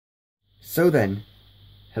So then,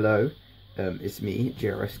 hello, it's me,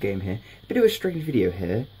 JRS Game here. A bit of a strange video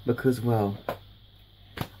here, because, well,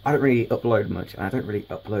 I don't really upload much, and I don't really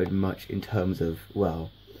upload much in terms of,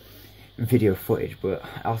 well, video footage, but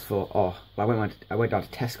I also thought, oh, well, I went down to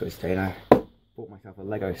Tesco's today, and I bought myself a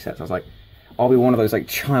Lego set, so I was like, I'll be one of those, like,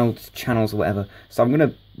 child channels or whatever, so I'm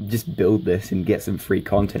gonna just build this and get some free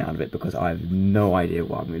content out of it, because I have no idea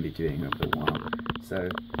what I'm gonna be doing over a while. So,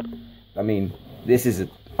 I mean, this is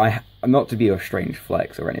not to be a strange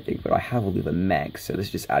flex or anything, but I have all the other mechs, so this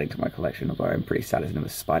is just adding to my collection, although I'm pretty sad as another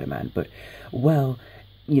Spider-Man, but, well,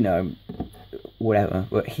 you know, whatever.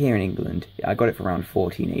 But here in England, I got it for around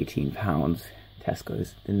 £14–18.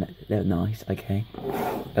 Tesco's, they're nice, okay?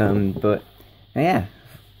 But, yeah,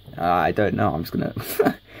 I don't know, I'm just gonna,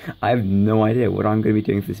 I have no idea what I'm gonna be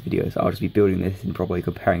doing for this video, so I'll just be building this and probably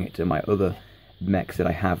comparing it to my other mechs that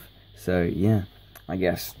I have, so, yeah, I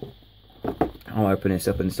guess I'll open this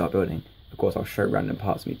up and start building. Of course, I'll show random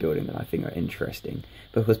parts of me building that I think are interesting,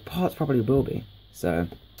 because parts probably will be. So,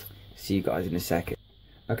 see you guys in a second.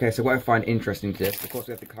 Okay, so what I find interesting to this, of course,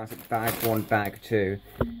 we have the classic bag 1, bag 2,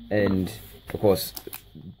 and, of course,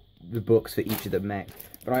 the books for each of the mech.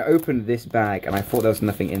 But I opened this bag, and I thought there was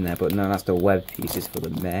nothing in there, but no, that's the web pieces for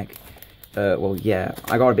the mech. Well, yeah,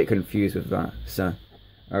 I got a bit confused with that, so,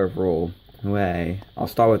 overall, I'll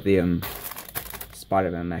start with the,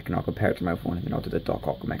 Spider-Man mech, and I'll compare it to my other one, and then I'll do the Doc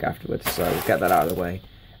Ock mech afterwards, so get that out of the way,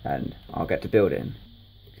 and I'll get to building.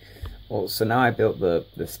 Well, so now I built the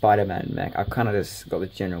Spider-Man mech. I've kind of just got the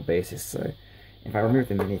general basis, so if I remove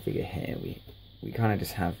the minifigure here, we kind of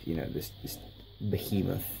just have, you know, this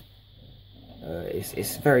behemoth.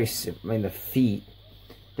 It's very simple. I mean, the feet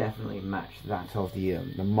definitely match that of the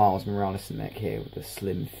Miles Morales mech here, with the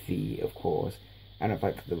slim feet, of course, and of,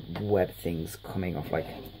 like, the web things coming off, like,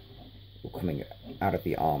 coming out of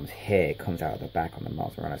the arms here, comes out of the back on the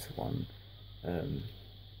Miles Morales one.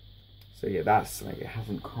 So yeah, that's something it has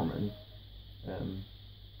in common. I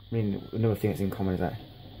mean, another thing that's in common is that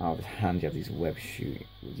out of his hands you have these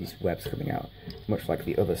these webs coming out, much like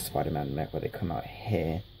the other Spider-Man mech where they come out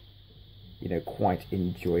here. You know, quite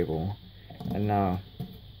enjoyable. And now,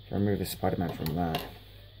 to remove the Spider-Man from that,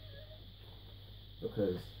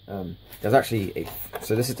 because there's actually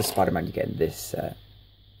so this is the Spider-Man you get in this set.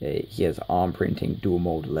 He has arm printing, dual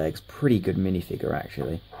mold legs, pretty good minifigure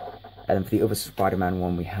actually. And then for the other Spider-Man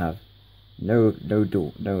one, we have no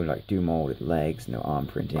dual molded legs, no arm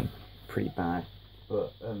printing, pretty bad.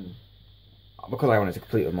 But because I wanted to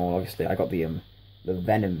complete them all, obviously I got the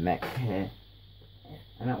Venom mech here,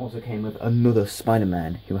 and that also came with another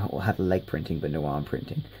Spider-Man who had leg printing but no arm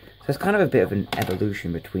printing. So it's kind of a bit of an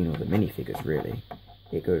evolution between all the minifigures, really.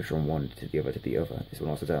 It goes from one to the other to the other. This one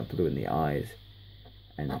also does blue in the eyes.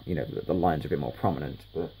 And, you know, the lines are a bit more prominent,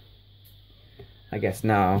 but I guess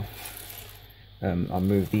now I'll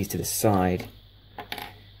move these to the side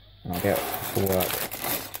and I'll get to work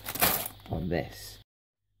on this.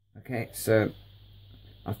 Okay, so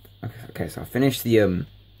I finished the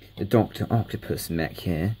Dr. Octopus mech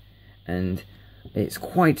here, and it's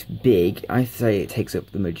quite big. I say it takes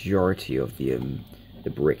up the majority of the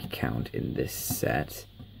brick count in this set.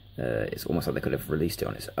 It's almost like they could have released it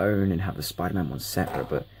on its own and have the Spider-Man one separate,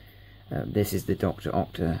 but this is the Dr.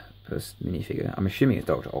 Octopus minifigure. I'm assuming it's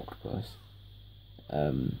Dr. Octopus,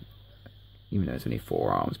 even though it's only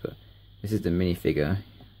 4 arms, but this is the minifigure.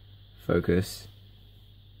 Focus.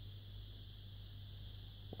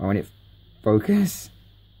 Why won't it focus?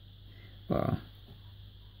 Well,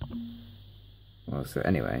 so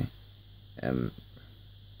anyway,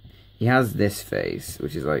 he has this face,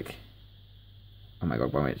 which is like, oh my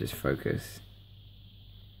god, why won't it just focus?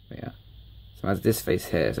 But yeah. So it has this face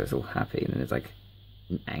here, so it's all happy, and then there's like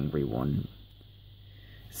an angry one.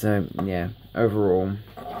 So, yeah, overall,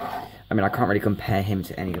 I mean, I can't really compare him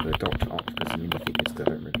to any other Dr. Octopus minifigures, because I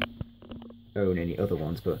don't really own any other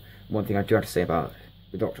ones, but one thing I do have to say about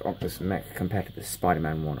the Dr. Octopus mech compared to the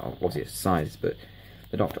Spider-Man one, obviously it's sizes, but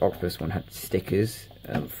the Dr. Octopus one had stickers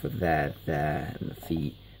for there, and the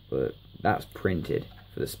feet, but that's printed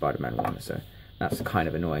for the Spider-Man one, so that's kind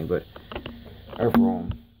of annoying, but overall,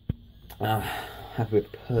 happy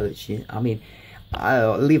with the purchase. I mean,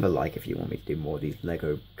 I'll leave a like if you want me to do more of these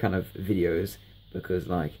Lego kind of videos, because,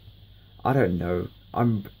 like, I don't know,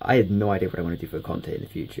 I had no idea what I want to do for content in the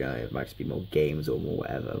future. It might just be more games or more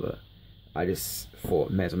whatever, but I just thought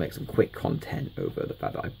I may as well make some quick content over the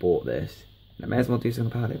fact that I bought this, and I may as well do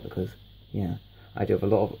something about it, because, yeah, I do have a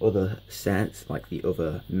lot of other sets, like the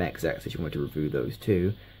other mech sets, if you want to review those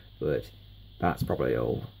too, but that's probably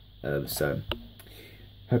all. So,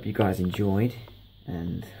 hope you guys enjoyed,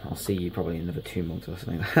 and I'll see you probably in another 2 months or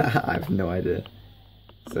something. I have no idea.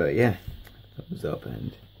 So yeah, thumbs up,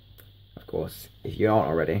 and of course, if you aren't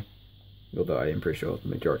already, although I am pretty sure the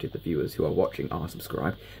majority of the viewers who are watching are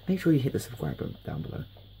subscribed, make sure you hit the subscribe button down below.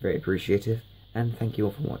 Very appreciative, and thank you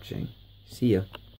all for watching. See ya.